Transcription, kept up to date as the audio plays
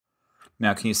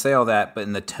Now, can you say all that, but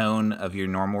in the tone of your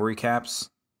normal recaps?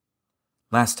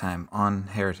 Last time on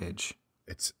Heritage.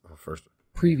 It's first.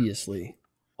 Previously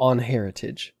on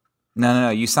Heritage. No.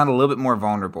 You sound a little bit more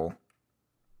vulnerable.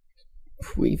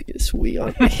 Previously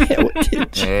on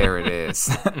Heritage. There it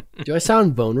is. Do I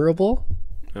sound vulnerable?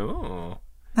 Oh.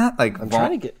 Not like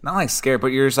trying to get... not like scared, but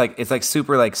you're just like it's like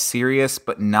super like serious,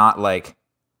 but not like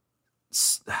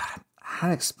how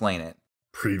to explain it.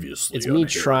 Previously, it's me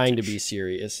trying to be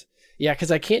serious. Yeah,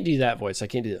 because I can't do that voice. I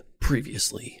can't do that.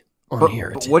 Previously on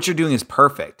Heritage. But what you're doing is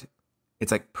perfect.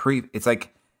 It's like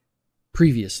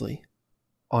previously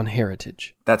on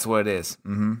Heritage. That's what it is.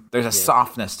 Mm-hmm. There's a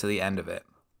softness to the end of it.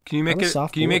 Can you make it?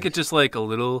 Can you make it just like a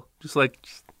little, a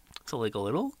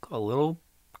little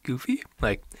goofy,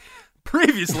 like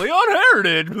previously on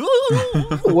Heritage?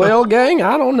 Well, gang,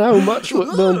 I don't know much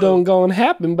what done gonna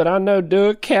happen, but I know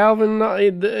Doug, Calvin,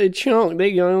 Chunk,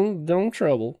 they done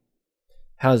trouble.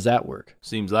 How does that work?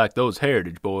 Seems like those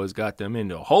Heritage boys got them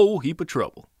into a whole heap of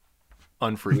trouble.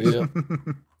 Unfreeze. Yeah.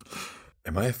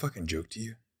 Am I a fucking joke to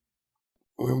you?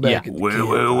 We're back at the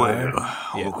campfire.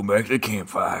 Yeah. Welcome back to the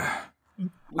campfire.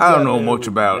 I don't know much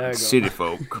about city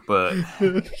folk, but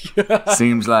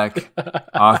seems like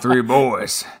our three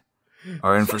boys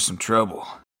are in for some trouble.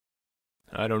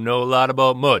 I don't know a lot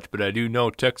about much, but I do know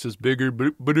Texas bigger.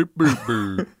 I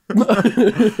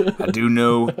do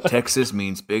know Texas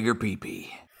means bigger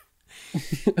pee-pee.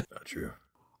 Not true.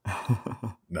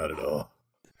 Not at all.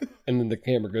 And then the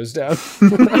camera goes down.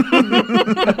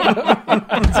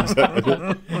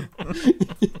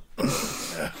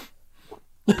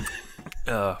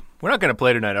 We're not going to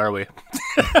play tonight, are we?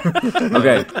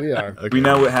 Okay. We are. We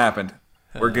know what happened.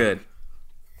 We're good.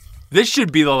 This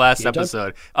should be the last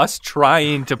episode. Us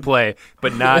trying to play,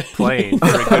 but not playing for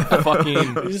a good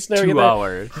fucking 2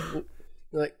 hours.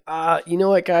 Like, you know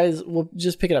what, guys? We'll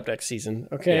just pick it up next season,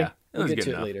 okay? Yeah, we'll get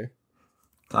to enough. it later.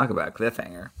 Talk about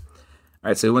cliffhanger. All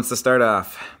right, so who wants to start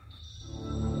off?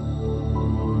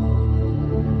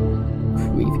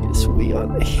 Previously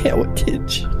on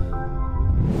Heritage.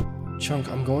 Chunk,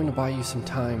 I'm going to buy you some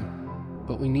time,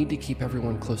 but we need to keep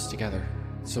everyone close together,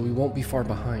 so we won't be far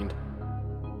behind.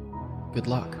 Good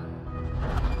luck.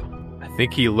 I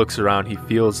think he looks around, he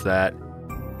feels that,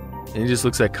 and he just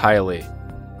looks at Kylie.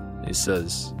 And he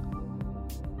says,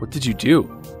 "What did you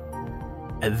do?"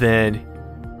 And then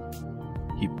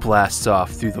he blasts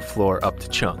off through the floor up to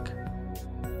Chunk.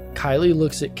 Kylie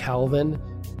looks at Calvin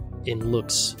and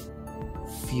looks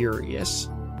furious.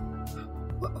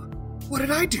 What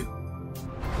did I do?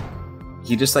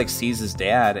 He just like sees his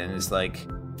dad and is like,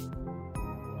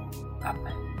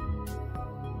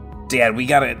 Dad, we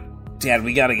gotta get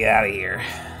out of here.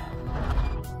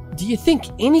 Do you think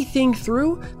anything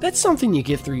through? That's something you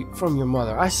get through from your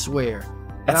mother, I swear.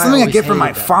 That's something I get from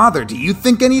my father. Do you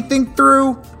think anything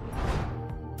through?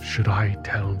 Should I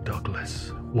tell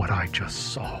Douglas what I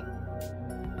just saw?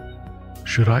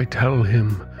 Should I tell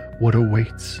him what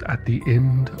awaits at the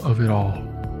end of it all?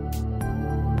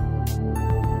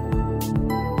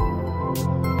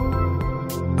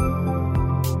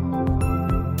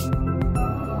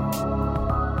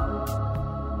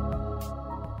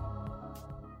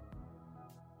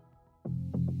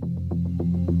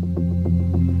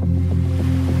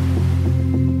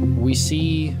 We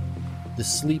see the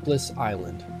Sleepless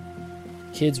Island.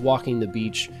 Kids walking the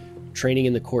beach, training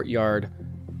in the courtyard,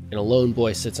 and a lone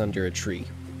boy sits under a tree.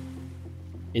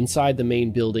 Inside the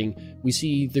main building, we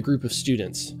see the group of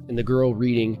students and the girl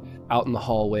reading out in the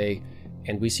hallway,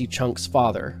 and we see Chunk's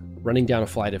father running down a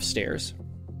flight of stairs.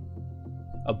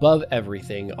 Above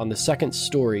everything, on the second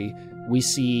story, we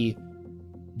see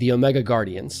the Omega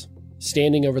Guardians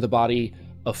standing over the body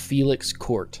of Felix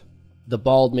Court, the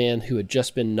bald man who had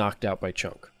just been knocked out by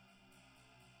Chunk.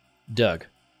 Doug,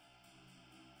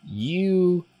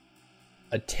 you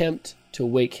attempt to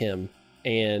wake him,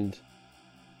 and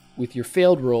with your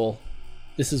failed roll,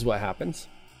 this is what happens.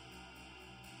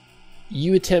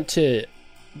 You attempt to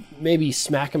maybe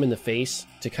smack him in the face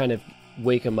to kind of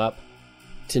wake him up,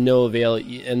 to no avail,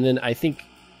 and then I think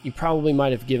you probably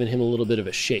might have given him a little bit of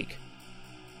a shake.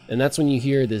 And that's when you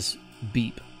hear this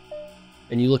beep.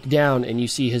 And you look down and you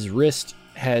see his wrist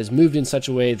has moved in such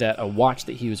a way that a watch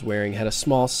that he was wearing had a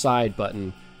small side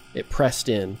button. It pressed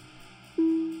in.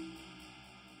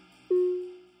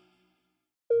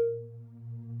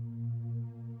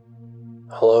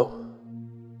 Hello?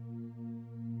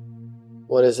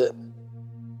 What is it?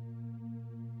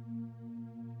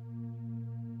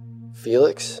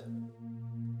 Felix?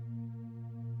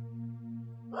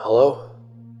 Hello?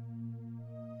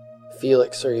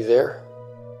 Felix, are you there?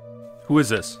 Who is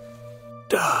this?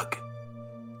 Doug.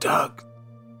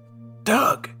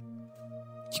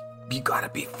 You gotta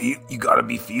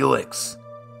be Felix.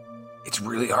 It's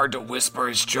really hard to whisper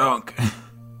his junk.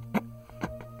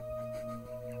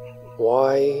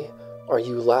 Why are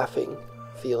you laughing,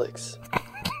 Felix?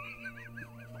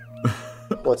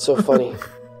 What's so funny?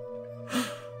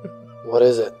 What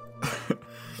is it?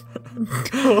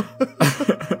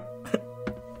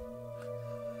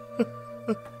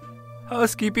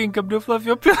 Housekeeping, come to fluff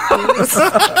your pillows.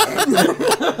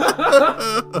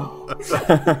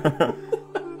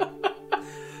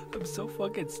 I'm so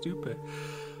fucking stupid.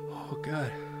 Oh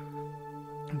god.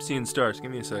 I'm seeing stars.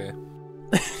 Give me a second.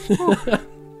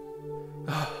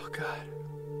 Oh god.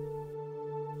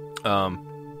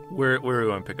 Where do we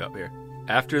want to pick up here?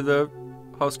 After the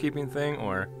housekeeping thing,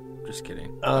 or just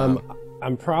kidding?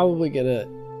 I'm probably gonna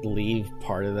leave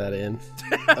part of that in.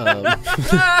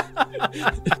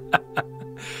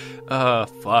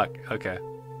 Fuck. Okay.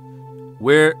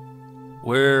 Where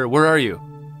are you?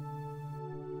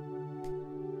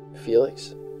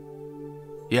 Felix?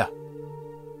 Yeah.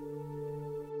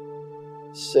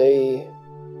 Say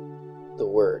the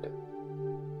word.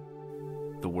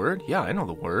 The word? Yeah, I know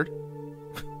the word.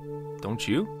 Don't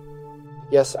you?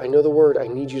 Yes, I know the word. I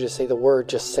need you to say the word.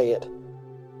 Just say it.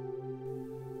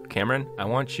 Cameron, I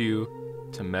want you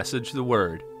to message the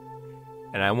word,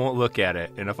 and I won't look at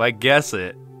it. And if I guess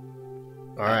it,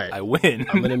 all right, I win.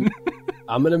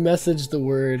 I'm gonna message the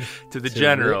word to the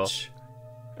general, Rich.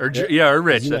 or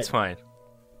Rich. That's fine.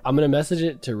 I'm gonna message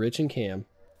it to Rich and Cam.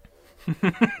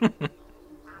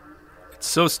 It's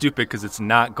so stupid because it's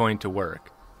not going to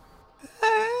work.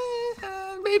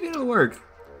 Maybe it'll work.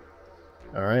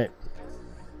 All right,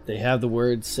 they have the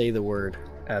word. Say the word,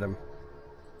 Adam.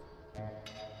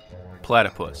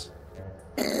 Platypus.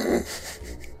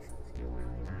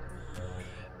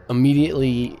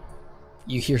 Immediately,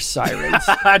 you hear sirens.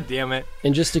 Damn it.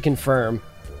 And just to confirm,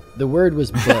 the word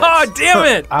was butts. Oh, damn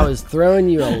it! I was throwing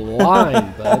you a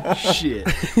line, bud. Shit.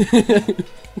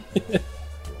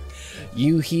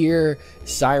 You hear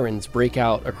sirens break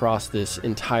out across this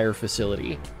entire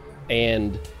facility,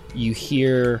 and you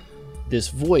hear this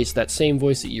voice, that same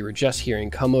voice that you were just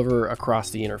hearing, come over across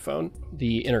the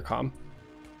intercom.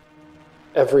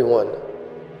 Everyone,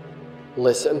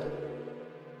 listen.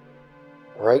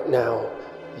 Right now,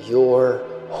 your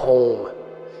home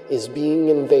is being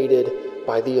invaded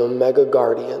by the Omega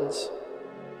Guardians.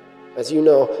 As you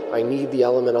know, I need the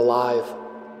element alive.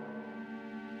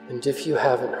 And if you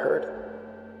haven't heard,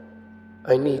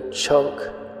 I need Chunk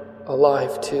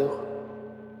alive too.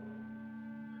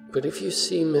 But if you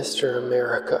see Mr.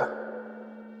 America,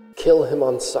 kill him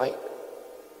on sight.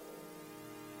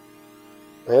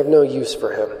 I have no use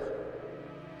for him,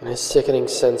 and his sickening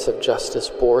sense of justice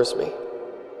bores me.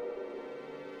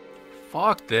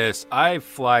 Fuck this. I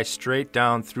fly straight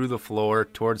down through the floor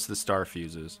towards the star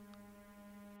fuses.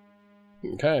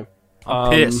 Okay.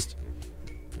 I'm pissed.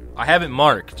 I have it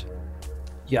marked.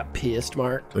 You got pissed,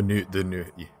 Mark? The new,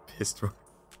 yeah, pissed.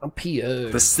 I'm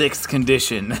PO'd. The sixth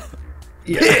condition.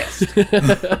 Yes.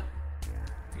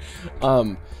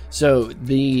 So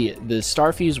the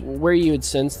star fuse, where you had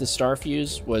sensed the star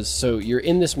fuse was, so you're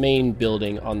in this main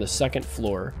building on the second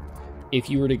floor. If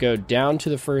you were to go down to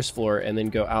the first floor and then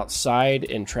go outside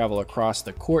and travel across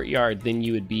the courtyard, then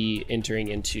you would be entering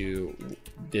into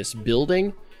this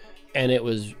building, and it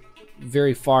was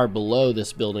very far below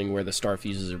this building where the star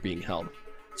fuses are being held.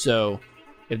 So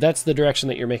if that's the direction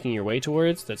that you're making your way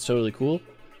towards, that's totally cool.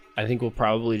 I think we'll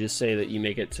probably just say that you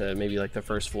make it to maybe like the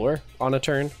first floor on a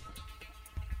turn.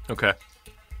 Okay.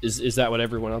 Is that what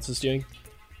everyone else is doing?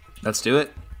 Let's do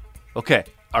it. Okay.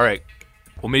 All right.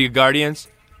 Omega Guardians,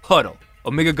 huddle.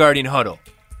 Omega Guardian, huddle.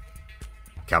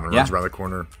 Calvin runs around the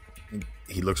corner.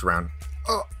 He looks around.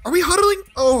 Oh, are we huddling?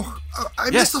 Oh, I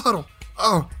missed the huddle.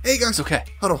 Oh, hey guys. It's okay.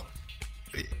 Huddle.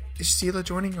 Is Sheila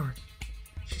joining, or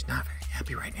she's not very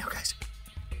happy right now, guys?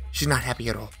 She's not happy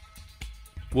at all.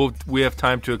 We have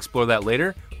time to explore that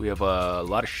later. We have a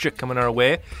lot of shit coming our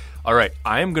way. All right,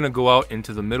 I am going to go out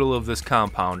into the middle of this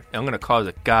compound, and I'm going to cause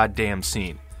a goddamn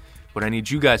scene. What I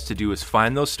need you guys to do is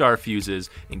find those star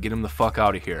fuses and get them the fuck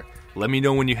out of here. Let me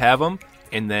know when you have them,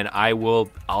 and then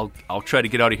I'll try to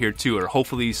get out of here too, or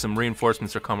hopefully some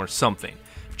reinforcements will come or something.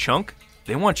 Chunk,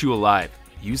 they want you alive.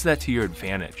 Use that to your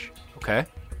advantage, okay?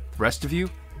 Rest of you,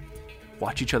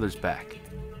 watch each other's back.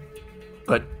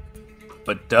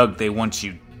 But Doug, they want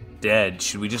you dead.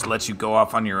 Should we just let you go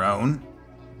off on your own?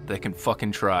 They can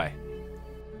fucking try.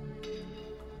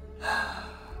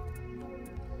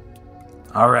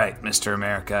 All right, Mr.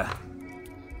 America.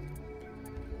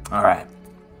 All right.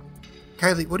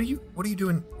 Kylie, what are you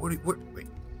doing? Wait,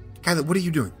 Kylie, what are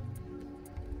you doing?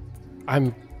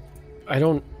 I'm I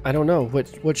don't know.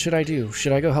 What should I do?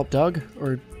 Should I go help Doug,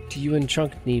 or do you and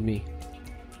Chunk need me?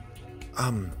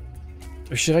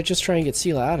 Or should I just try and get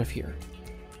Sela out of here?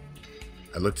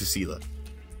 I look to Sela.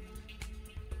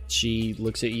 She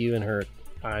looks at you and her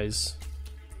eyes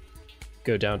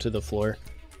go down to the floor.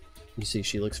 You see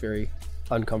she looks very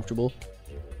uncomfortable.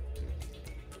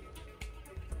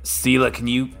 Sela, can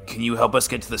you help us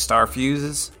get to the star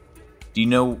fuses? Do you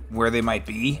know where they might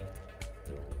be?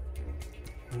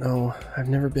 No, I've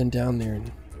never been down there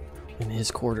in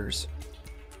his quarters.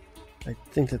 I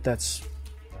think that's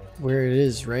where it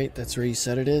is, right? That's where you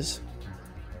said it is?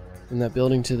 In that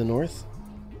building to the north?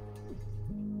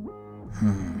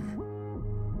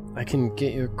 I can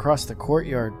get you across the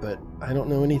courtyard, but I don't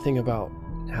know anything about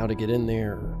how to get in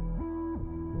there or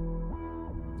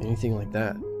anything like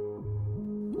that.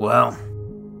 Well,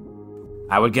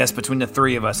 I would guess between the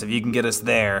three of us, if you can get us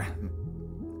there,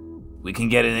 we can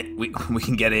get in. We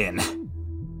can get in.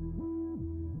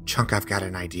 Chunk, I've got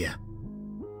an idea.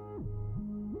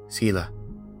 Sela,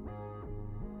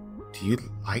 do you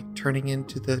like turning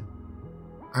into the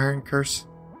Iron Curse?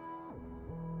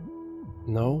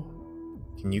 No?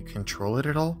 Can you control it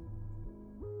at all?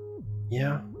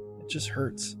 Yeah, it just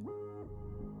hurts.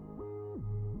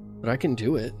 But I can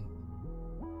do it.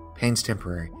 Pain's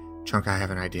temporary. Chunk, I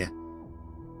have an idea.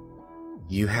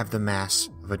 You have the mass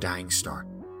of a dying star.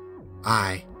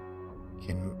 I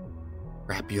can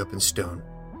wrap you up in stone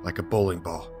like a bowling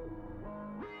ball.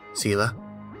 Sela,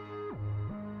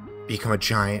 become a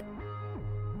giant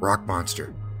rock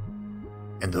monster.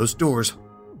 And those doors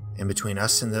in between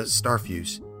us and the star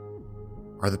fuse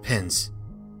are the pins.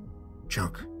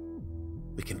 Chunk,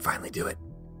 we can finally do it.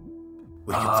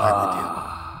 We can finally do it.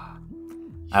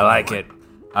 I like it.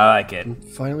 I like it. And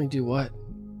finally do what?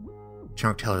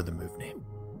 Chunk, tell her the move name.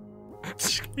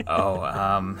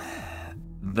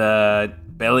 The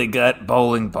belly gut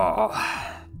bowling ball.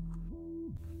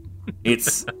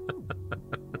 It's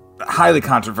highly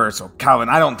controversial. Calvin,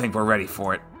 I don't think we're ready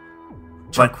for it.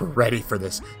 Chunk, we're ready for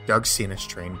this. Doug's seen us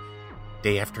train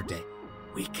day after day.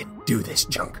 We can do this,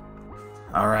 Chunk.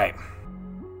 All right.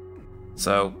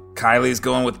 So, Kylie's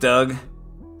going with Doug.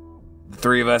 The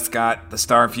three of us got the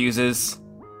star fuses.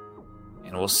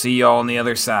 And we'll see y'all on the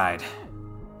other side.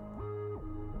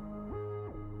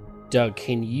 Doug,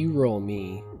 can you roll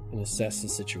me and assess the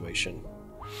situation?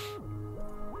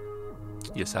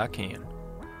 Yes, I can.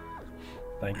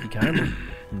 Thank you kindly.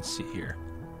 Let's see here.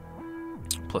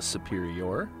 Plus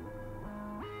superior.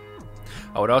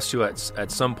 I would also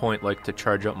at some point like to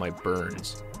charge up my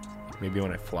burns. Maybe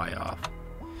when I fly off.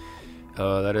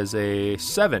 That is a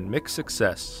 7, mixed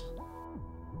success.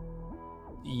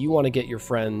 You want to get your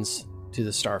friends to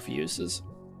the star fuses.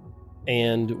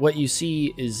 And what you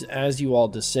see is as you all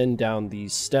descend down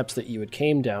these steps that you had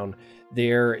came down,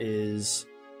 there is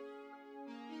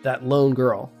that lone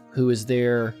girl who is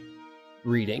there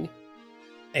reading.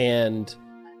 And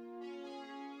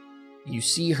you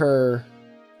see her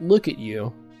look at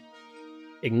you,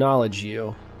 acknowledge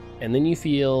you, and then you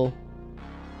feel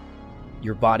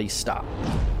your body stop.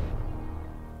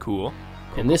 Cool.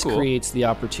 And this creates the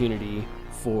opportunity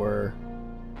for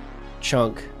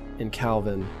Chunk and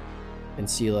Calvin and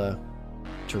Sela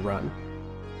to run.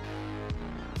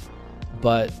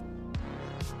 But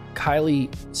Kylie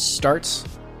starts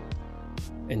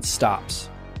and stops.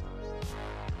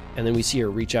 And then we see her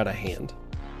reach out a hand.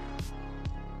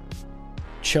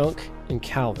 Chunk and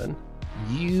Calvin,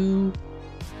 you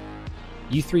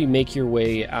three make your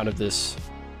way out of this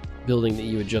building that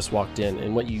you had just walked in,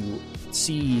 and what you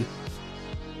see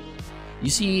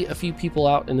a few people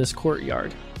out in this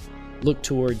courtyard look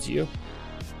towards you,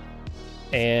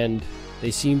 and they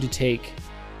seem to take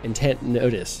intent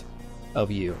notice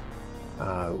of you.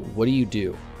 What do you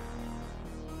do?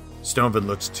 Stoneman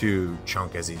looks to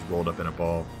Chunk as he's rolled up in a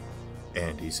ball,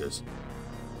 and he says,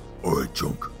 "All right,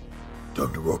 Chunk,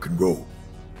 time to rock and roll."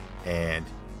 And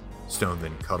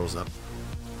Stoneman cuddles up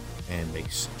and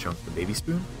makes Chunk the baby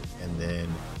spoon, and then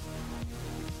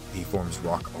he forms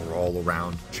rock all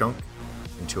around Chunk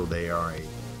until they are a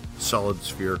solid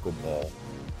spherical ball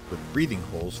with breathing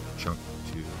holes for Chunk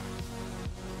to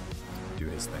do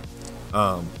his thing.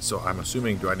 So I'm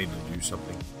assuming, do I need to do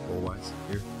something roll-wise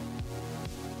here?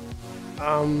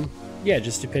 Yeah,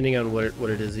 just depending on what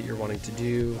it is that you're wanting to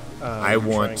do. I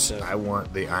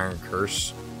want the Iron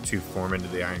Curse to form into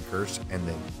the Iron Curse and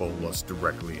then bowl us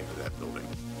directly into that building.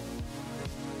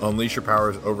 Unleash your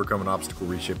powers, overcome an obstacle,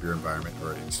 reshape your environment,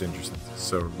 or extend your senses.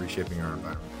 So reshaping our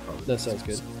environment. Probably that sounds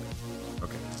good.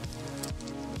 Okay.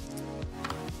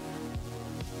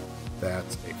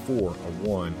 That's a 4, a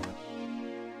 1,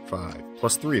 5.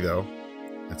 Plus 3, though.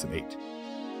 That's an 8.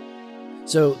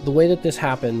 So the way that this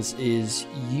happens is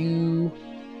you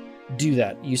do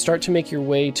that. You start to make your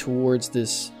way towards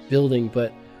this building,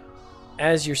 but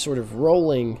as you're sort of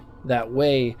rolling that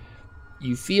way,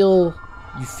 you feel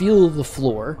the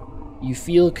floor, you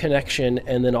feel connection,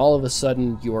 and then all of a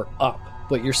sudden you're up,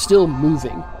 but you're still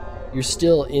moving. You're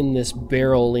still in this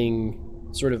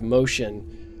barreling sort of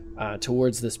motion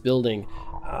towards this building.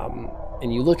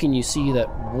 And you look and you see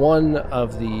that one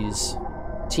of these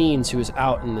teens who is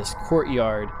out in this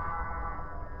courtyard,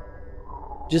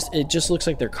 it just looks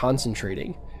like they're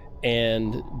concentrating.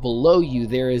 And below you,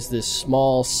 there is this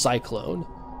small cyclone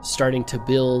starting to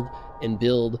build and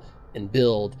build and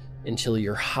build until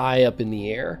you're high up in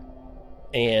the air.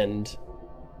 And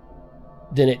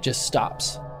then it just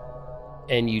stops.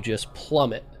 And you just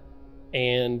plummet.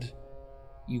 And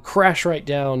you crash right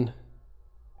down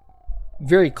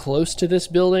very close to this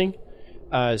building.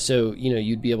 So,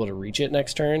 you'd be able to reach it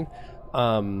next turn.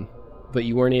 But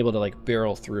you weren't able to,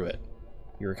 barrel through it.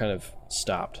 You were kind of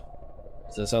stopped.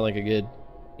 Does that sound like a good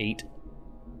 8?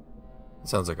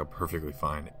 Sounds like a perfectly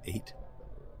fine 8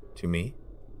 to me.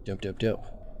 Dope.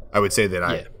 I would say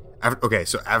that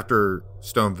after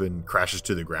Stonevin crashes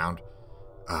to the ground,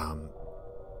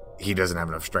 he doesn't have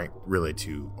enough strength really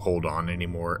to hold on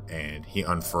anymore, and he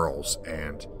unfurls,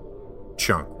 and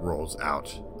Chunk rolls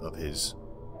out of his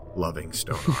loving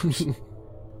stone arms.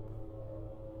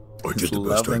 I did the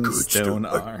best I could, stone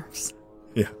arms.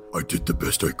 Yeah, I did the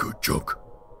best I could, Chunk.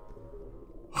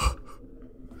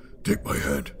 Take my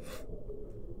hand.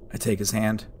 I take his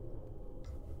hand.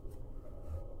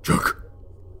 Chunk.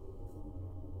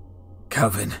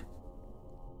 Calvin.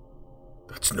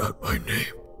 That's not my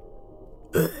name.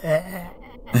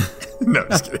 No,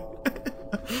 just kidding.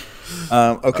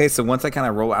 Okay, so once I kind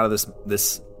of roll out of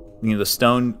this, the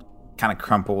stone kind of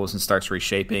crumples and starts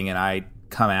reshaping, and I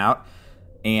come out.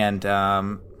 And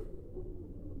how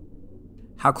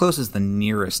close is the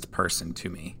nearest person to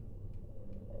me?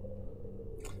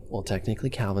 Well, technically,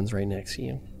 Calvin's right next to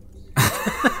you.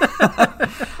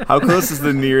 How close is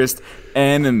the nearest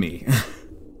enemy?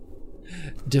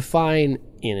 Define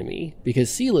enemy, because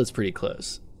Sela's pretty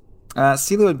close.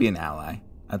 Sela would be an ally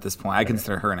at this point. I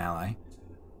consider her an ally.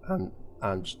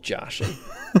 I'm just joshing.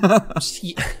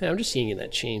 I'm just seeing in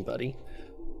that chain, buddy.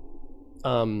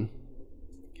 The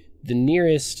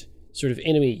nearest sort of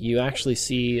enemy, you actually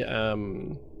see,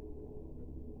 you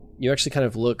actually kind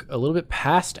of look a little bit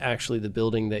past actually the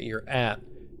building that you're at.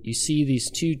 You see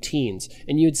these two teens,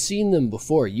 and you had seen them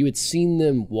before. You had seen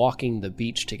them walking the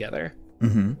beach together.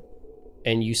 Mm-hmm.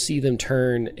 And you see them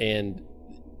turn, and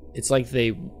it's like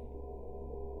they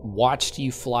watched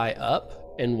you fly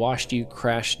up and watched you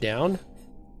crash down.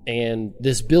 And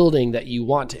this building that you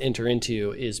want to enter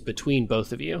into is between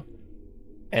both of you.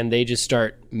 And they just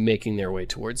start making their way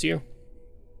towards you.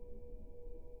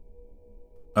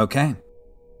 Okay.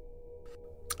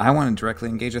 I want to directly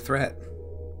engage a threat.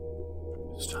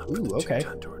 Ooh, okay.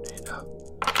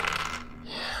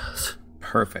 Yes.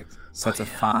 Perfect. So that's a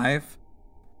 5.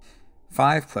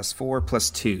 5 plus 4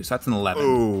 plus 2. So that's an 11.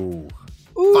 Ooh.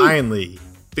 Finally.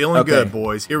 Feeling good,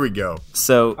 boys. Here we go.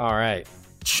 So, all right.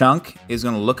 Chunk is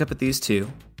going to look up at these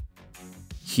two.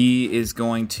 He is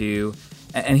going to...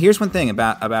 And here's one thing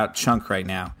about Chunk right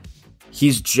now.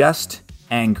 He's just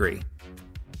angry.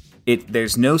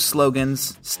 There's no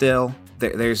slogans still.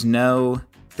 There's no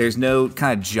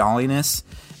kind of jolliness.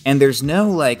 And there's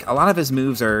no, a lot of his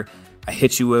moves are, I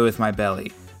hit you away with my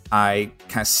belly. I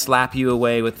kind of slap you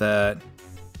away with a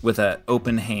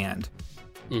open hand.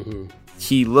 Mm-hmm.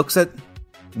 He looks at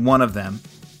one of them,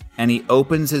 and he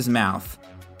opens his mouth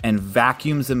and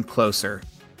vacuums them closer.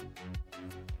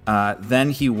 Then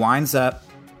he winds up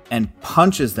and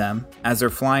punches them as they're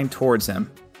flying towards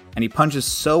him. And he punches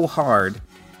so hard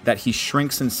that he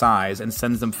shrinks in size and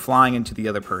sends them flying into the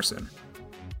other person.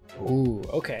 Ooh,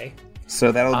 okay.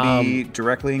 So that'll be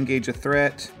directly engage a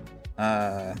threat.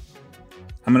 I'm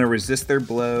going to resist their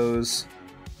blows.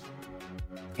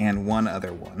 And one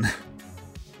other one.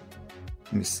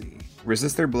 Let me see.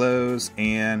 Resist their blows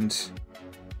and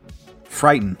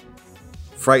frighten.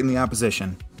 Frighten the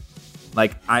opposition.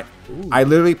 I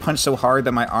literally punch so hard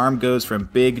that my arm goes from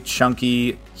big,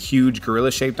 chunky, huge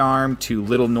gorilla-shaped arm to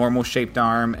little normal-shaped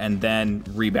arm and then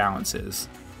rebalances.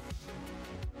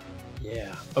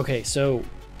 Yeah. Okay, so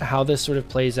how this sort of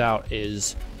plays out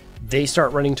is they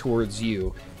start running towards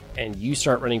you, and you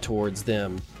start running towards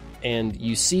them, and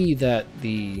you see that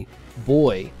the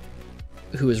boy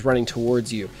who is running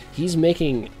towards you, he's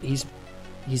making his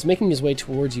way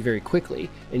towards you very quickly,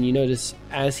 and you notice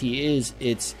as he is,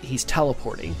 he's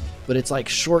teleporting, but it's like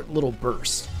short little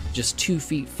bursts, just 2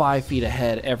 feet, 5 feet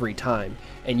ahead every time.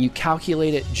 And you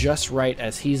calculate it just right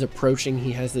as he's approaching.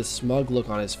 He has this smug look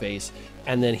on his face,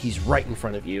 and then he's right in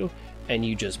front of you, and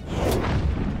you just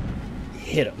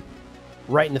hit him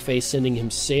right in the face, sending him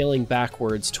sailing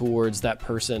backwards towards that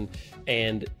person,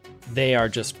 and they are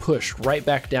just pushed right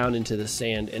back down into the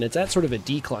sand. And it's at sort of a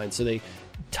decline, so they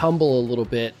tumble a little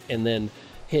bit and then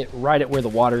hit right at where the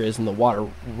water is, and the water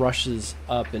rushes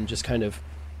up and just kind of,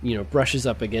 brushes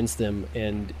up against them,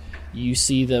 and you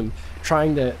see them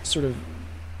trying to sort of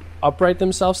upright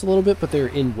themselves a little bit, but they're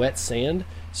in wet sand,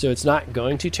 so it's not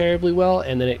going too terribly well.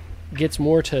 And then it gets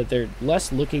more to, they're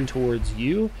less looking towards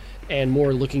you and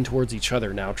more looking towards each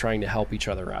other now, trying to help each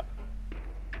other up.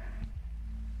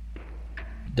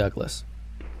 Douglas.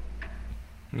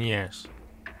 Yes.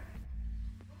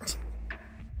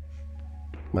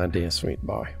 My dear sweet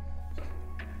boy.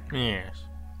 Yes.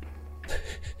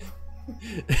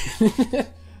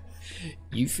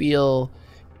 You feel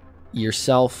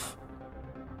yourself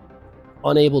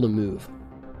unable to move.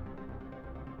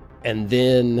 And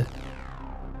then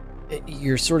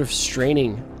you're sort of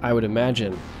straining, I would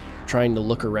imagine, trying to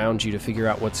look around you to figure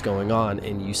out what's going on.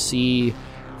 And you see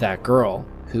that girl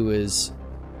who is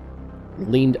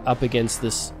leaned up against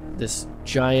this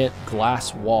giant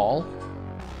glass wall,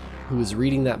 who is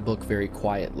reading that book very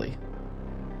quietly.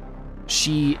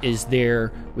 She is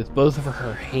there with both of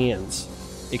her hands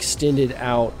extended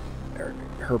out,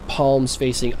 her palms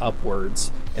facing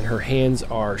upwards, and her hands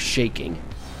are shaking.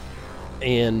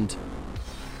 And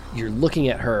you're looking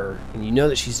at her, and you know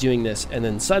that she's doing this, and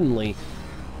then suddenly,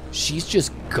 she's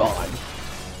just gone.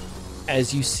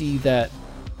 As you see that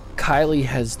Kylie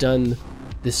has done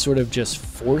this sort of just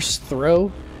force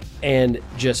throw, and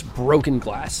just broken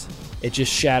glass. It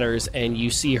just shatters, and you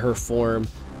see her form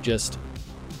just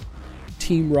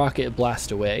Team Rocket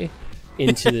blast away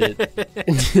into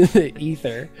the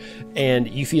ether, and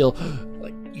you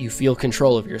feel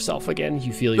control of yourself again.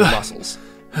 You feel your muscles.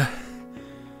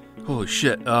 Holy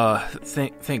shit.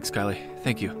 Thanks, Kylie.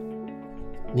 Thank you.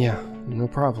 Yeah, no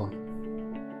problem.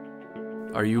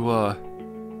 Are you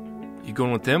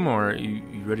going with them, or are you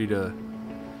ready to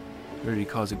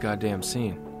cause a goddamn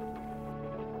scene?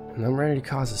 And I'm ready to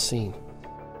cause a scene.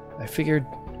 I figured,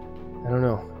 I don't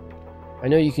know. I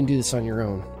know you can do this on your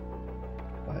own,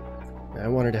 but I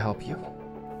wanted to help you.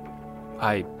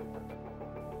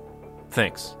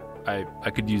 Thanks. I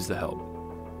could use the help.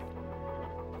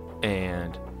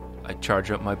 And I charge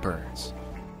up my burns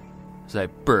as I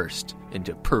burst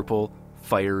into purple,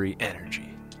 fiery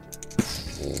energy.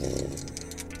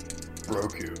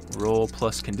 Broke you. Roll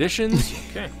plus conditions.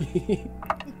 Okay.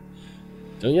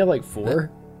 Don't you have like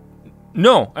 4?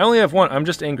 No, I only have 1. I'm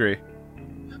just angry.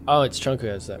 Oh, it's Chunk who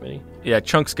has that many. Yeah,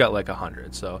 Chunk's got like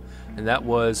 100. So, and that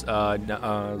was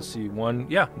let's see,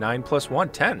 9 plus 1,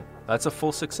 10. That's a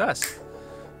full success.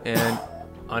 And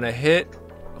on a hit,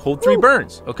 hold 3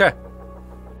 burns. Okay.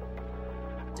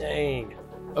 Dang.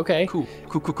 Okay.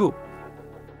 Cool.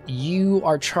 You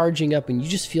are charging up, and you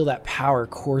just feel that power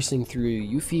coursing through you.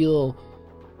 You feel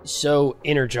so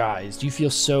energized. You feel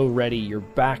so ready. Your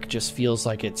back just feels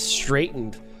like it's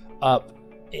straightened up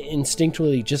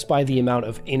instinctually just by the amount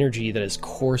of energy that is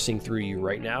coursing through you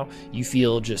right now. You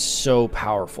feel just so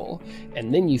powerful.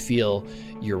 And then you feel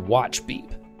your watch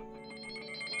beep.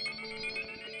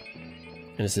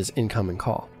 And it says incoming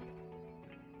call.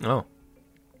 Oh.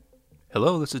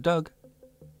 Hello, this is Doug.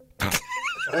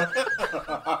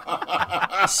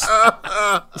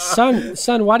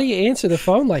 Son, why do you answer the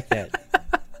phone like that?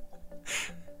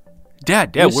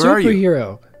 Dad, You're where are you?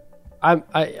 Superhero. I'm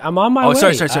on my way. Oh,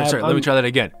 sorry. Let me try that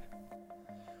again.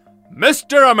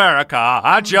 Mr. America,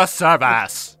 at your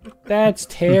service. That's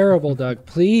terrible, Doug.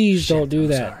 Please don't do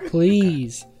that. Sorry.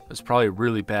 Please. It's probably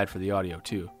really bad for the audio,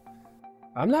 too.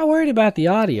 I'm not worried about the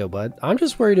audio, bud. I'm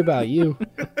just worried about you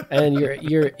and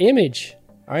your image.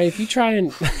 All right, if you try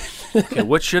and... Okay,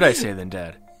 what should I say then,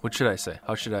 Dad? What should I say?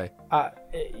 How should I?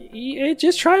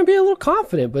 Just try and be a little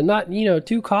confident, but not,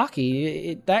 too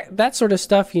cocky. That sort of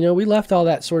stuff, we left all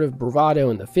that sort of bravado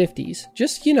in the 50s.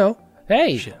 Just,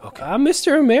 hey, Shit, okay. I'm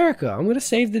Mr. America. I'm going to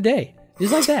save the day.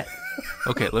 Just like that.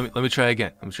 Okay, let me try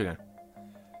again.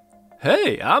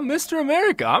 Hey, I'm Mr.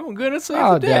 America. I'm going to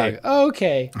save the day. Doug.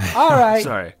 Okay. All right.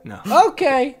 Sorry, no.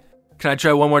 Okay. Can I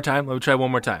try one more time? Let me try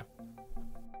one more time.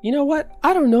 You know what?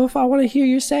 I don't know if I want to hear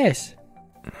your sass.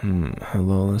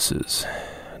 Hello, this is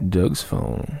Doug's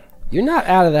phone. You're not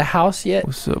out of the house yet.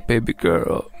 What's up, baby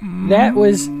girl? That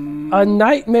was a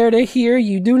nightmare to hear.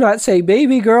 You do not say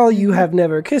baby girl. You have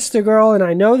never kissed a girl, and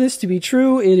I know this to be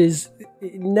true. It is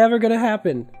never going to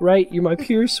happen, right? You're my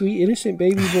pure, sweet, innocent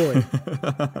baby boy.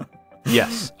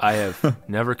 Yes, I have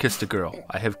never kissed a girl.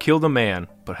 I have killed a man,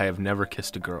 but I have never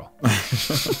kissed a girl.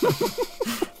 That's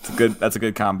a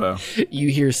good combo. You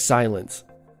hear silence.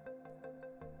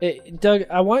 Doug,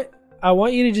 I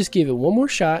want you to just give it one more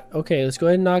shot. Okay, let's go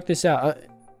ahead and knock this out.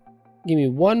 Give me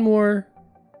one more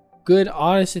good,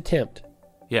 honest attempt.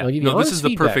 Yeah, this is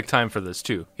the perfect time for this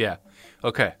too. Yeah.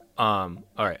 Okay. All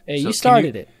right. Hey, so you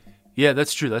started it. Yeah,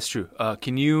 that's true.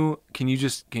 Can you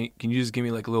just give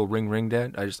me like a little ring,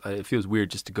 Dad? It feels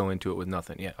weird just to go into it with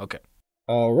nothing. Yeah. Okay.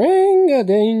 A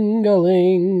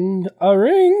ring-a-ding-a-ling, a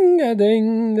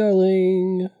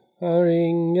ring-a-ding-a-ling, a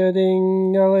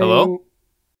ring-a-ding-a-ling. Hello?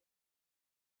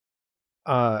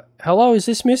 Hello, is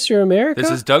this Mr. America?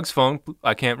 This is Doug's phone.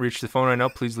 I can't reach the phone right now.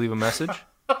 Please leave a message.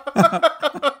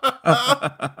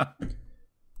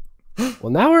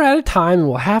 Well, now we're out of time, and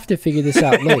we'll have to figure this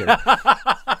out later.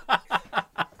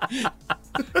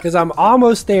 Because I'm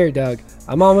almost there, Doug.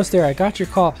 I'm almost there. I got your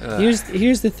call.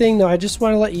 Here's the thing, though. I just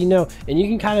want to let you know, and you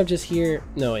can kind of just hear...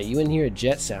 No, wait, you wouldn't hear a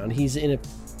jet sound. He's in an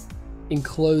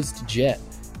enclosed jet.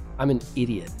 I'm an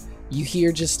idiot. You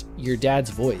hear just your dad's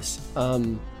voice.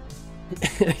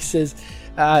 He says,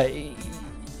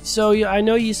 so I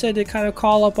know you said to kind of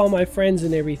call up all my friends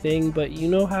and everything, but you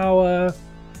know how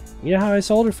us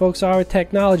older folks are with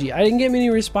technology. I didn't get many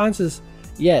responses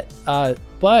yet,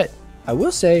 but I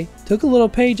will say, took a little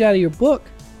page out of your book.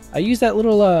 I used that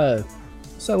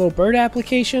little bird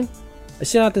application. I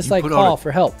sent out this call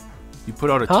for help. You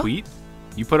put out a tweet?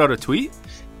 You put out a tweet?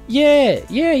 Yeah.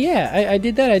 I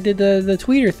did that. I did the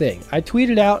tweeter thing. I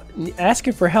tweeted out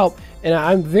asking for help, and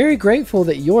I'm very grateful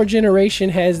that your generation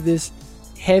has this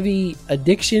heavy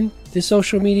addiction to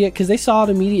social media because they saw it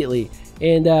immediately,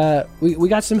 and we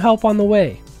got some help on the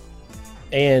way.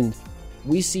 And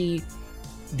we see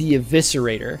the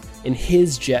Eviscerator in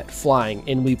his jet flying,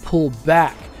 and we pull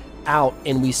back out,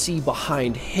 and we see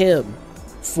behind him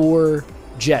 4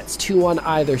 jets, 2 on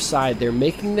either side. They're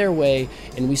making their way,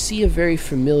 and we see a very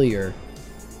familiar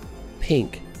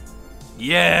pink Winnebago.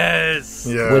 Yes.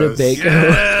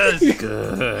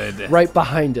 Good. Right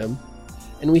behind him,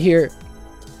 and we hear,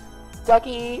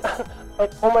 Ducky,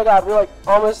 oh my God, we're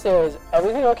almost there. Is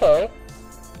everything okay?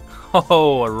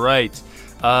 Oh, right.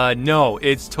 No,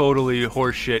 it's totally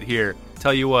horseshit here.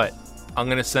 Tell you what, I'm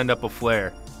gonna send up a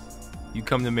flare. You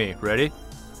come to me. Ready?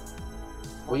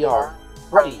 We are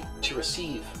ready to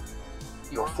receive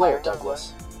your flare,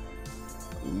 Douglas.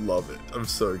 Love it. I'm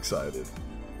so excited.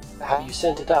 Have you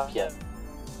sent it up yet?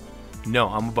 No,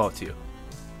 I'm about to.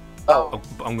 Oh.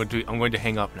 I'm going to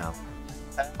hang up now.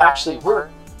 Actually, we're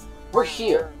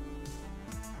here.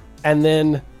 And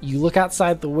then you look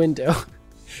outside the window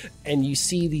and you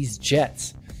see these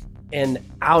jets, and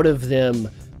out of them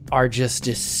are just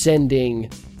descending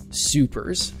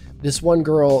supers. This one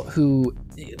girl who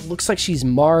it looks like she's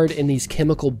marred in these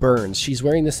chemical burns. She's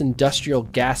wearing this industrial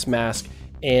gas mask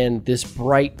and this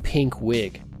bright pink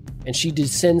wig. And she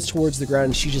descends towards the ground,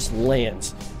 and she just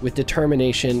lands with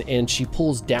determination, and she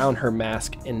pulls down her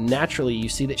mask, and naturally you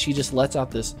see that she just lets out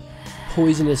this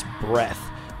poisonous breath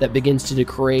that begins to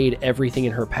degrade everything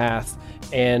in her path.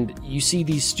 And you see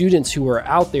these students who are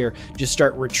out there just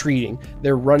start retreating.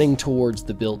 They're running towards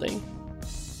the building.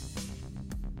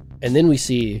 And then we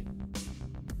see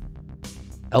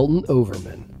Elton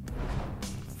Overman.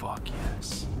 Fuck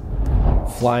yes.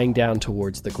 Flying down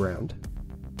towards the ground.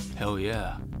 Hell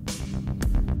yeah.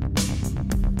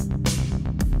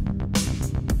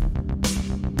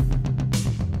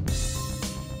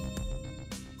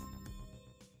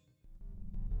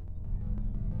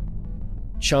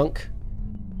 Chunk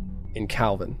and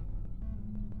Calvin.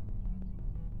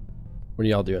 What are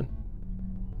y'all doing?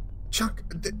 Chunk,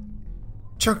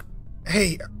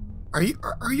 hey, are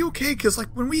you okay? Because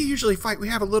when we usually fight, we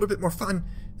have a little bit more fun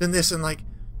than this, and I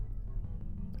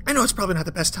know it's probably not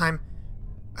the best time.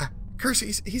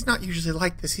 Kersey, he's not usually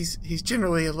like this. He's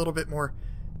generally a little bit more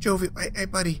jovial. Hey,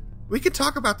 buddy, we can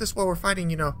talk about this while we're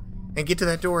fighting, and get to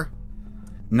that door.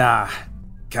 Nah,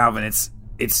 Calvin, it's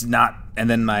not. And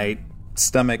then my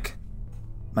snack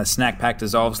pack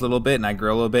dissolves a little bit, and I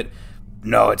grow a little bit.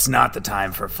 No, it's not the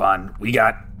time for fun. We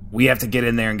have to get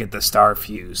in there and get the star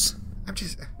fuse. I'm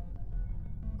just...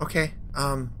 Okay,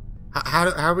 how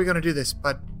are we gonna do this?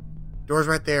 But door's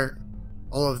right there,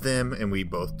 all of them, and we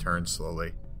both turn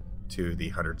slowly to the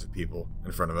hundreds of people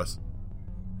in front of us.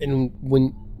 And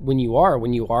when you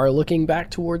are looking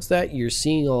back towards that, you're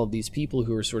seeing all of these people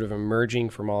who are sort of emerging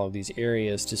from all of these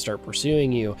areas to start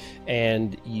pursuing you,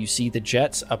 and you see the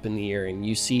jets up in the air, and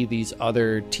you see these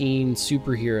other teen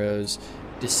superheroes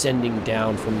descending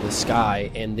down from the sky,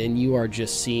 and then you are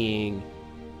just seeing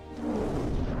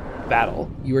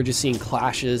battle. You are just seeing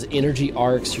clashes, energy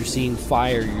arcs, you're seeing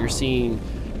fire, you're seeing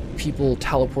people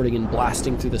teleporting and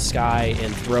blasting through the sky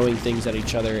and throwing things at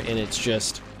each other, and it's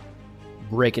just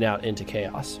breaking out into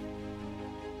chaos.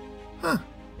 Huh.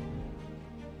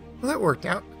 Well, that worked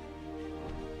out.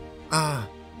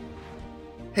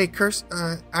 Hey, Curse,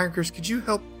 Iron Curse, could you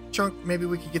help Chunk? Maybe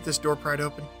we could get this door pried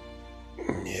open.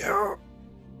 Yeah.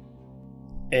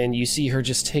 And you see her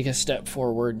just take a step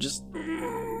forward, just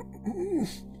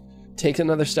take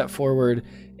another step forward,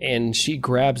 and she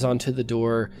grabs onto the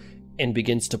door and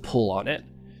begins to pull on it.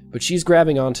 But she's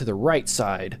grabbing onto the right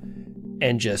side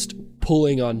and just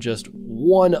pulling on just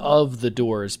one of the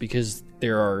doors, because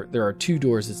there are two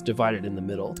doors that's divided in the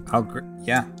middle. I'll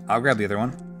grab the other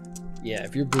one. Yeah,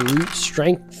 if you're brute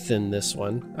strength in this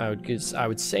one, I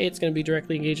would say it's going to be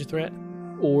directly engage a threat,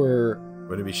 or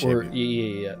would it be shape?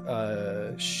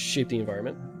 Shape the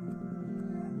environment.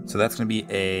 So that's going to be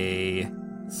a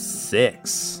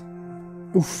 6.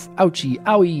 Oof! Ouchie!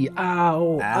 Owie!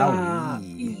 Ow!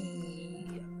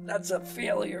 Owie! That's a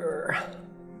failure.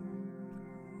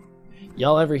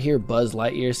 Y'all ever hear Buzz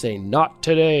Lightyear say "Not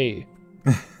today"?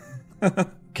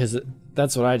 Because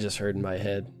that's what I just heard in my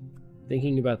head,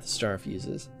 thinking about the star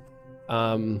fuses.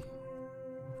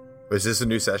 Is this a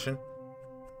new session?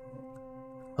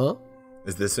 Huh?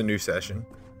 Is this a new session?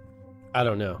 I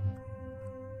don't know.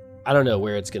 I don't know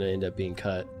where it's going to end up being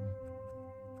cut.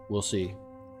 We'll see.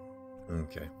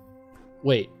 Okay.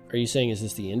 Wait, are you saying is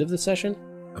this the end of the session?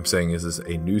 I'm saying is this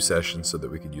a new session so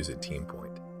that we could use a team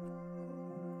point?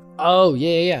 Oh,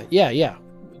 yeah.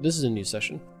 This is a new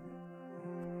session.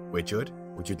 Wait, Judd,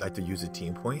 would you like to use a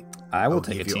team point? I will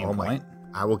take a team point.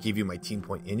 I will give you my team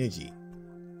point energy.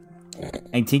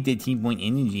 I take the team point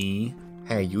energy.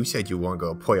 Hey, you said you want to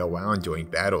go play around during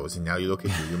battles, and now you look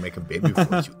at you, you're making baby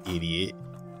voice, you idiot.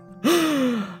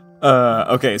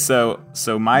 Okay, so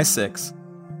my 6.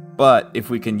 But if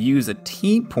we can use a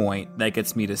team point, that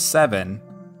gets me to 7.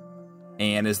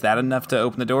 And is that enough to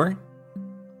open the door?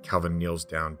 Calvin kneels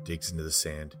down, digs into the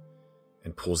sand,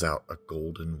 and pulls out a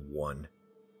golden 1.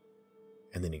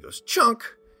 And then he goes, "Chunk,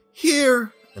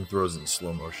 here!" and throws it in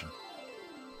slow motion.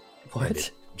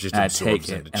 What? Just I take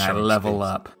it, and I level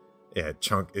up. Yeah,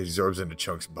 Chunk absorbs into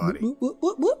Chunk's body.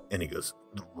 What? And he goes,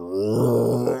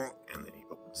 and then he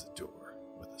opens the door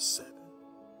with a 7.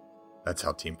 That's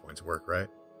how team points work, right?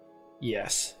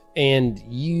 Yes. And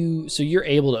you're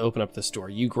able to open up this door.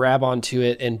 You grab onto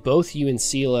it, and both you and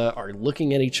Sela are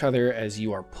looking at each other as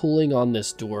you are pulling on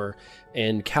this door.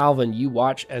 And Calvin, you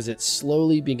watch as it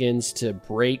slowly begins to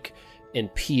break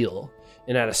and peel.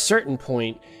 And at a certain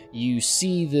point, you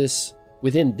see this,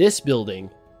 within this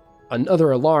building,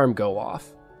 another alarm go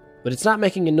off. But it's not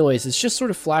making a noise, it's just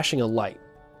sort of flashing a light.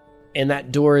 And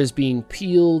that door is being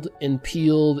peeled and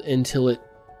peeled until it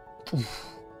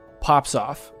pops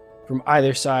off from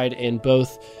either side, and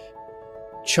both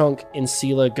Chunk and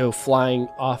Sela go flying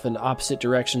off in opposite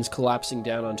directions, collapsing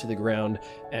down onto the ground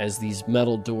as these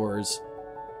metal doors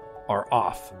are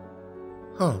off.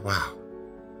 Oh, wow.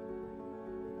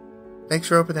 Thanks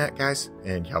for opening that, guys.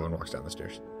 And Calvin walks down the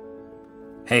stairs.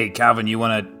 Hey, Calvin, you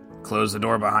want to close the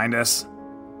door behind us?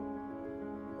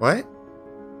 What?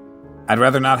 I'd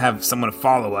rather not have someone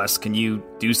follow us. Can you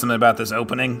do something about this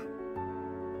opening?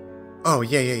 Oh,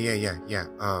 yeah.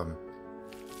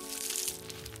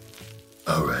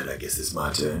 Alright, I guess it's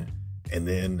my turn. And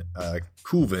then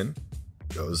Kulvin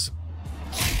goes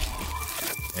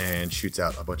and shoots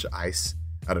out a bunch of ice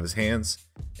out of his hands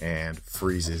and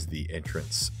freezes the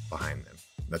entrance behind them.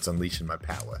 That's unleashing my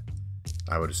power,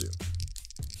 I would assume.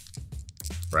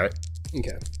 Right?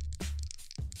 Okay.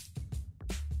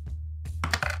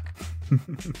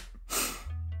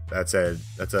 That's a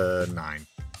 9.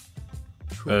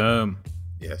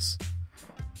 Yes.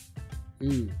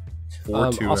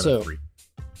 4, 2, also, and a 3.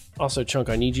 Also, Chunk,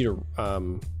 I need you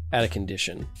to add a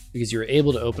condition, because you're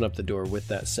able to open up the door with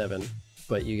that 7,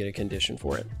 but you get a condition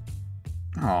for it.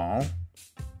 Oh.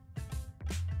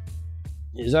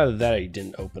 It's either that or you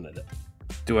didn't open it.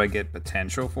 Do I get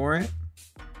potential for it?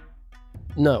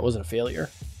 No, it wasn't a failure.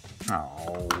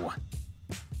 Oh.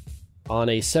 On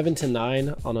a 7 to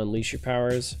 9 on Unleash Your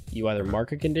Powers, you either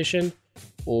mark a condition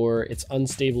or it's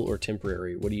unstable or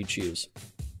temporary. What do you choose?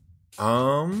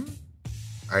 I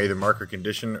either mark a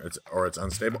condition or it's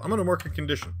unstable. I'm going to mark a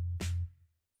condition.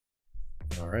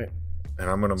 All right. And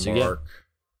I'm going to mark...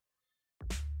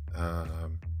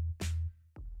 I'm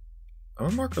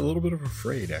going to mark a little bit of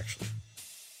afraid, actually.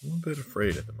 A little bit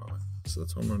afraid at the moment. So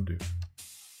that's what I'm going to do.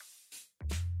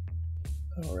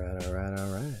 All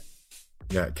right.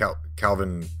 Yeah,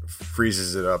 Calvin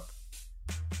freezes it up,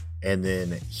 and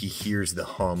then he hears the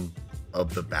hum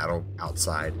of the battle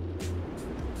outside,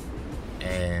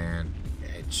 and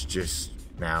it's just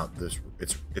now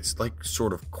it's like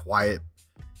sort of quiet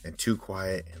and too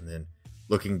quiet, and then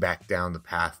looking back down the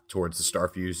path towards the star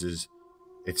fuses,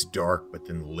 it's dark but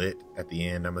then lit at the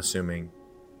end, I'm assuming,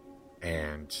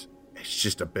 and it's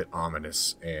just a bit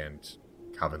ominous, and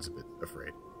Calvin's a bit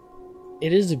afraid.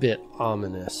 It is a bit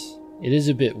ominous. It is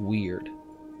a bit weird,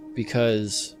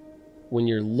 because when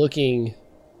you're looking,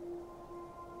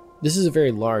 this is a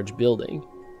very large building,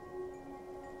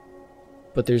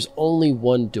 but there's only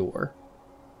one door.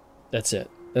 That's it.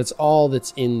 That's all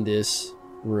that's in this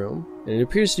room. And it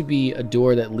appears to be a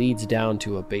door that leads down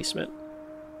to a basement.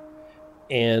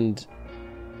 And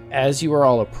as you are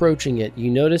all approaching it,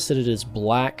 you notice that it is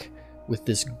black with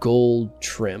this gold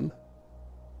trim.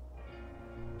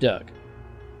 Doug.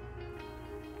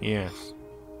 Yes.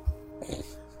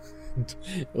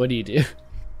 What do you do?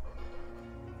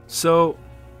 So,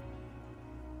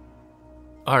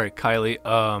 alright, Kylie,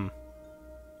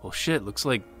 well shit, looks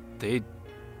like they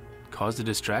caused a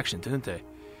distraction, didn't they?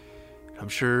 I'm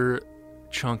sure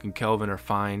Chunk and Kelvin are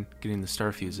fine getting the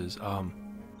star fuses.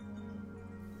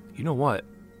 You know what?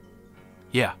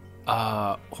 Yeah,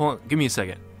 hold on, give me a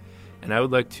second. And I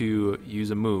would like to use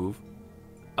a move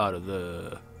out of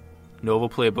the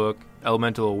Nova Playbook,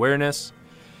 Elemental Awareness.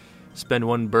 Spend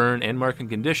 1 burn and marking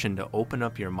condition to open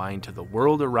up your mind to the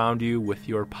world around you with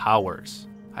your powers.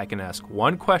 I can ask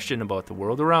 1 question about the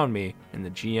world around me, and the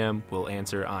GM will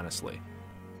answer honestly.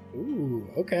 Ooh,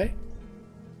 okay.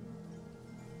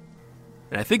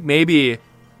 And I think maybe,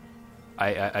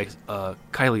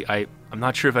 Kylie, I'm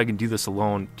not sure if I can do this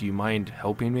alone. Do you mind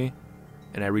helping me?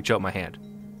 And I reach out my hand.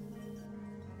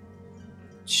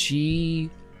 She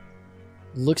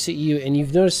looks at you, and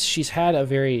you've noticed she's had a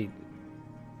very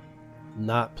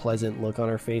not pleasant look on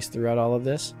her face throughout all of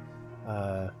this,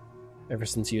 ever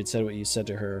since you had said what you said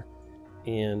to her,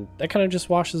 and that kind of just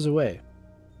washes away.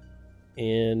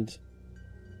 And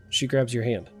she grabs your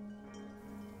hand.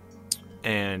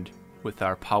 And with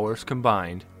our powers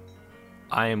combined,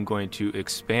 I am going to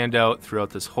expand out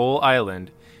throughout this whole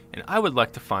island, and I would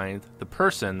like to find the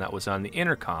person that was on the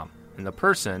intercom and the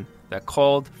person that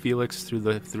called Felix through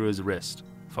his wrist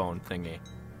phone thingy.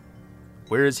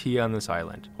 Where is he on this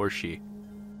island, or she?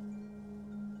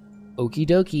 Okie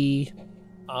dokie.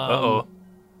 Uh-oh.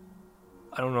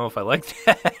 I don't know if I like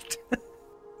that.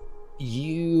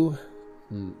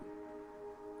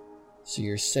 So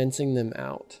you're sensing them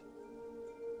out.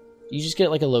 You just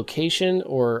get like a location,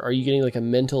 or are you getting like a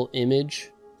mental image?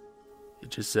 It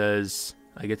just says,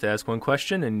 I get to ask 1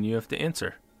 question and you have to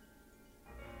answer.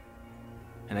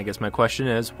 And I guess my question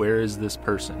is, where is this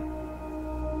person?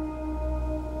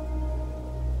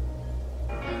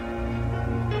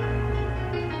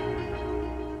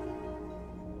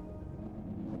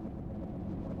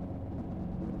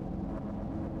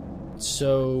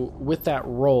 So with that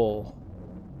roll,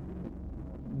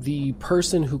 the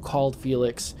person who called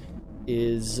Felix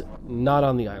is not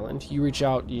on the island. You reach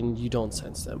out and you don't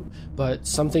sense them, but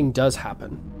something does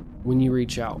happen when you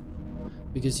reach out,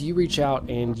 because you reach out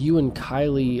and you and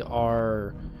Kylie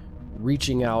are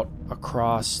reaching out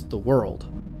across the world,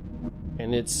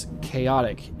 and it's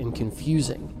chaotic and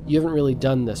confusing. You haven't really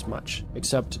done this much,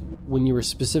 except when you were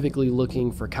specifically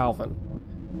looking for Calvin.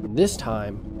 This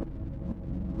time,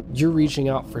 you're reaching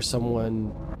out for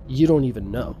someone you don't even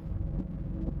know.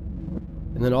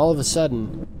 And then all of a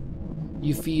sudden,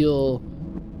 you feel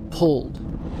pulled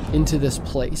into this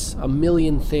place. A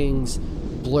million things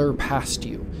blur past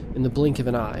you in the blink of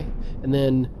an eye. And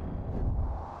then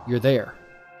you're there.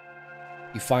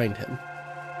 You find him.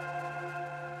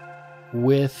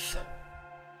 With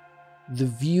the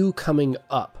view coming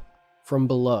up from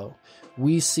below,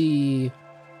 we see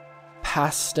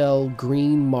pastel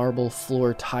green marble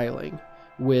floor tiling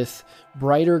with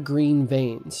brighter green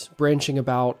veins branching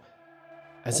about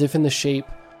as if in the shape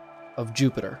of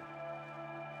Jupiter.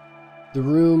 The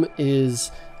room is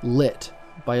lit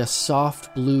by a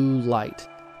soft blue light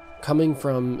coming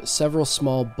from several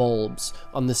small bulbs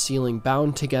on the ceiling,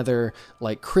 bound together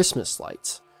like Christmas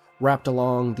lights wrapped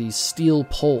along these steel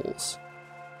poles.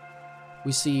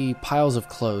 We see piles of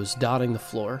clothes dotting the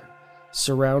floor,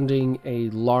 surrounding a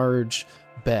large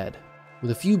bed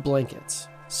with a few blankets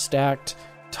stacked,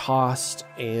 tossed,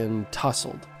 and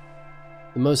tussled.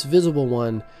 The most visible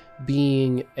one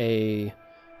being a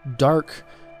dark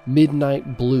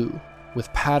midnight blue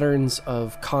with patterns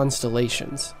of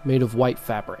constellations made of white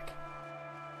fabric.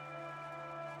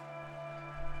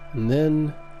 And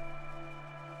then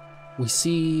we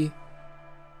see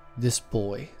this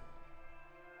boy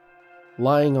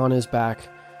lying on his back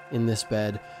in this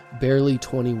bed, barely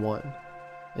 21,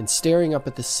 and staring up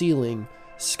at the ceiling,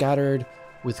 scattered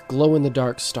with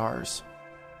glow-in-the-dark stars.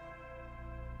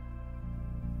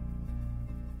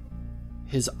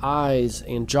 His eyes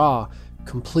and jaw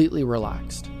completely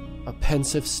relaxed, a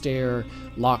pensive stare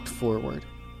locked forward.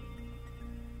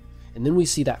 And then we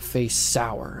see that face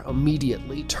sour,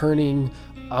 immediately turning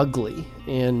ugly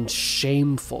and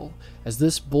shameful, as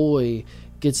this boy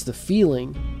gets the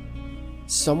feeling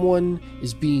someone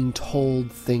is being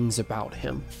told things about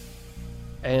him.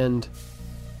 And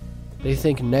they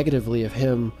think negatively of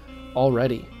him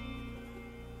already.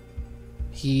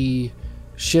 He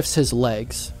shifts his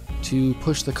legs to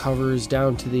push the covers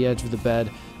down to the edge of the bed,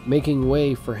 making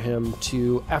way for him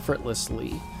to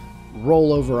effortlessly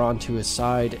roll over onto his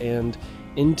side and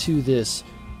into this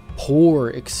poor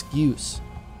excuse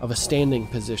of a standing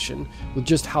position, with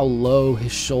just how low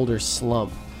his shoulders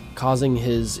slump, causing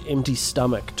his empty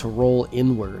stomach to roll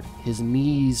inward, his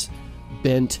knees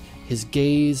bent, his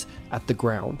gaze at the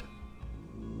ground.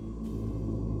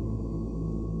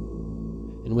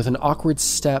 And with an awkward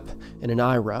step and an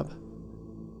eye rub,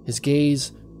 his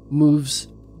gaze moves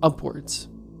upwards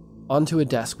onto a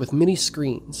desk with many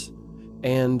screens,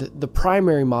 and the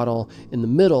primary model in the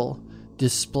middle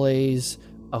displays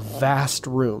a vast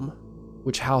room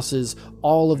which houses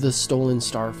all of the stolen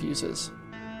star fuses.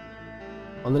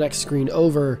 On the next screen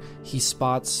over, he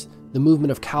spots the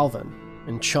movement of Calvin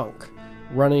and Chunk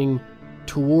running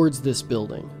towards this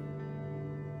building.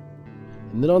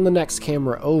 And then on the next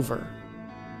camera over,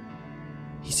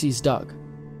 he sees Doug.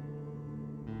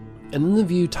 And then the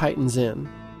view tightens in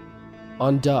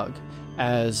on Doug,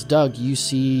 as Doug, you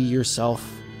see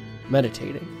yourself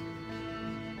meditating.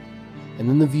 And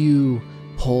then the view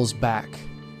pulls back,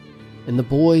 and the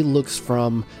boy looks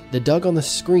from the Doug on the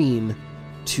screen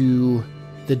to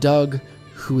the Doug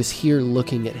who is here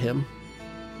looking at him.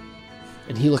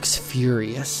 And he looks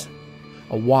furious.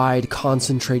 A wide,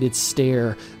 concentrated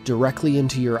stare directly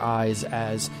into your eyes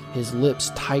as his lips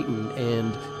tighten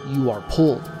and you are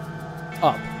pulled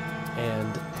up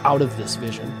and out of this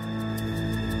vision.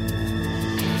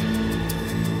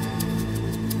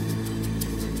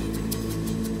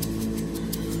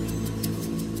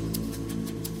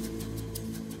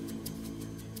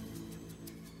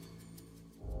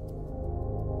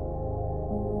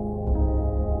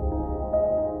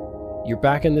 You're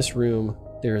back in this room.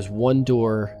 There is one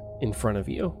door in front of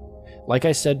you. Like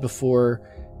I said before,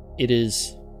 it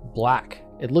is black.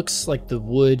 It looks like the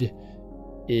wood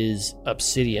is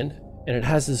obsidian, and it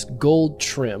has this gold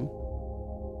trim.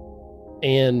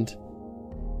 And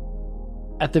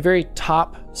at the very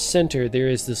top center, there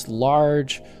is this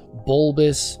large,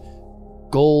 bulbous,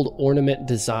 gold ornament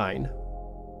design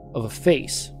of a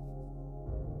face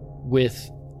with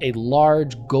a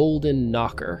large golden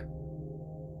knocker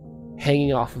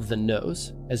hanging off of the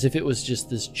nose, as if it was just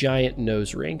this giant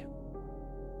nose ring.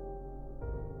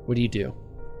 What do you do?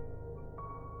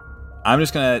 I'm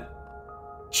just gonna...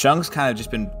 Chunk's kind of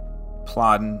just been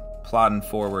plodding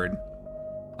forward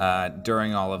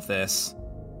during all of this.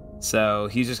 So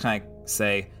he's just kind of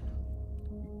say,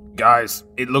 "Guys,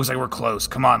 it looks like we're close.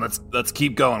 Come on, let's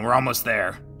keep going. We're almost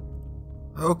there."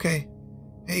 Okay.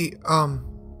 Hey,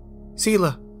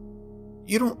 Sela,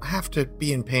 you don't have to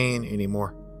be in pain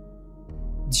anymore.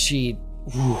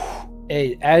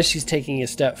 As she's taking a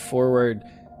step forward,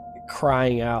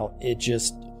 crying out,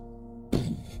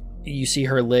 you see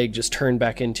her leg just turn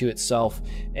back into itself,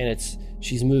 and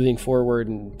she's moving forward,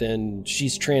 and then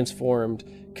she's transformed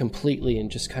completely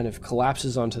and just kind of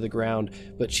collapses onto the ground.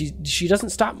 But she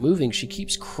doesn't stop moving. She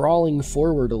keeps crawling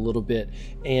forward a little bit,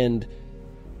 and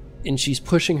she's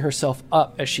pushing herself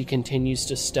up as she continues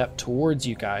to step towards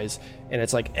you guys. And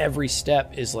it's like every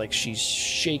step is like she's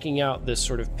shaking out this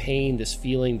sort of pain, this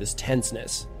feeling, this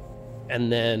tenseness. And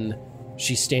then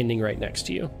she's standing right next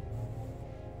to you.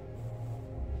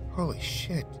 Holy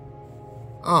shit.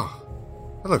 Oh,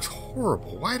 that looks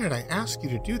horrible. Why did I ask you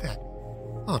to do that?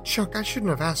 Oh, Chunk, I shouldn't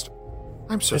have asked.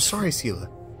 I'm so sorry,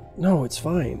 Sela. No, it's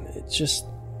fine. It's just...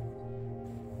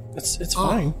 It's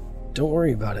fine. Don't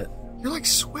worry about it. You're like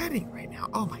sweating right now.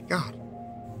 Oh my god.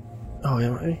 Oh,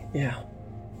 am I? Yeah.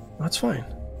 That's fine.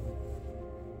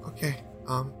 Okay.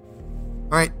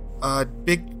 Alright.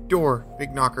 Big door.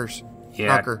 Big knockers. Yeah.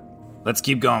 Knocker. Let's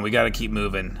keep going. We gotta keep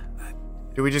moving.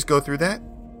 Do we just go through that?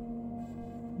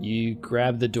 You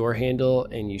grab the door handle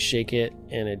and you shake it,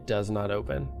 and it does not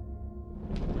open.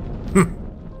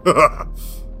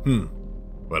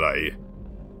 Well, I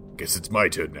guess it's my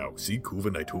turn now. See,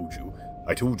 Coven, I told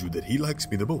you that he likes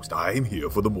me the most. I am here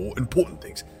for the more important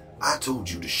things. I told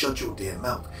you to shut your damn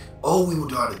mouth. All we would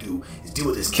try to do is deal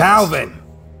with this. Calvin,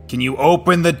 can you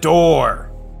open the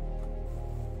door?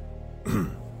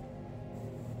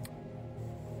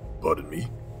 Pardon me?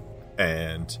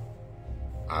 And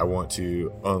I want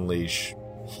to unleash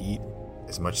heat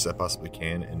as much as I possibly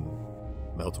can and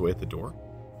melt away at the door.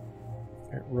 All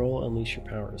right, roll Unleash Your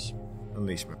Powers.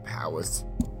 Unleash my powers.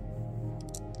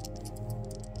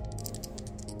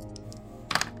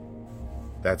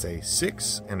 That's a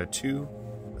 6 and a 2.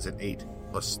 That's an 8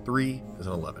 plus 3 is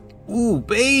an 11. Ooh,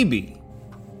 baby.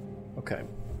 Okay.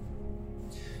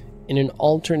 In an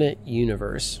alternate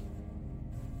universe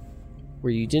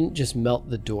where you didn't just melt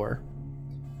the door,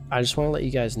 I just want to let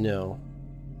you guys know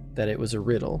that it was a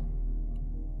riddle.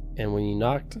 And when you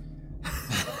knocked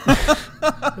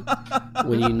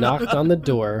on the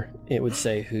door, it would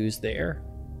say, "Who's there?"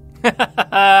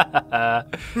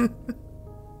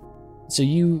 So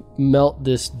you melt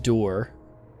this door,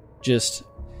 just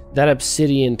that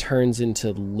obsidian turns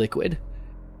into liquid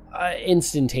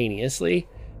instantaneously.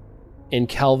 And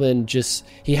Kelvin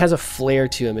he has a flare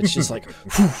to him. It's just like,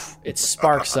 whew, it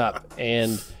sparks up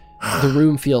and the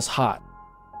room feels hot.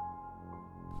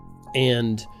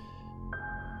 And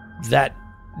that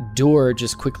door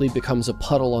just quickly becomes a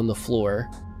puddle on the floor.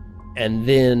 And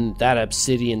then that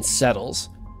obsidian settles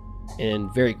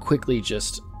and very quickly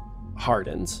just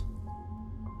hardens.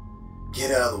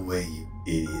 Get out of the way, you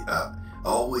idiot.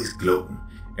 Always gloating.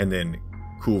 And then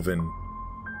Kulvin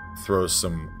throws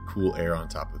some cool air on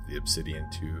top of the obsidian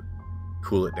to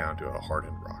cool it down to a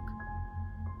hardened rock.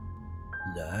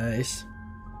 Nice.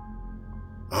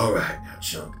 All right, now,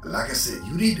 Chunk. Like I said,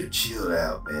 you need to chill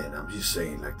out, man. I'm just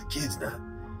saying, like, the kid's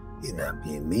he's not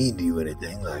being mean to you or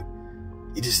anything. Like,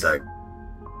 it is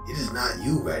not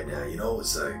you right now, you know?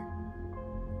 It's like,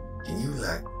 can you,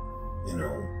 like, you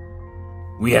know...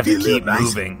 We have be to a little keep nicer?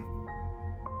 moving.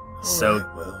 All So-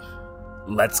 right, well,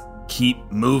 Let's keep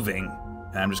moving.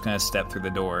 And I'm just going to step through the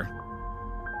door.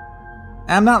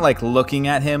 And I'm not, like, looking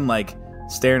at him, like,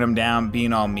 staring him down,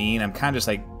 being all mean. I'm kind of just,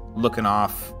 like, looking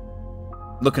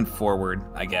forward,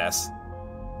 I guess.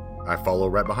 I follow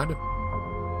right behind him.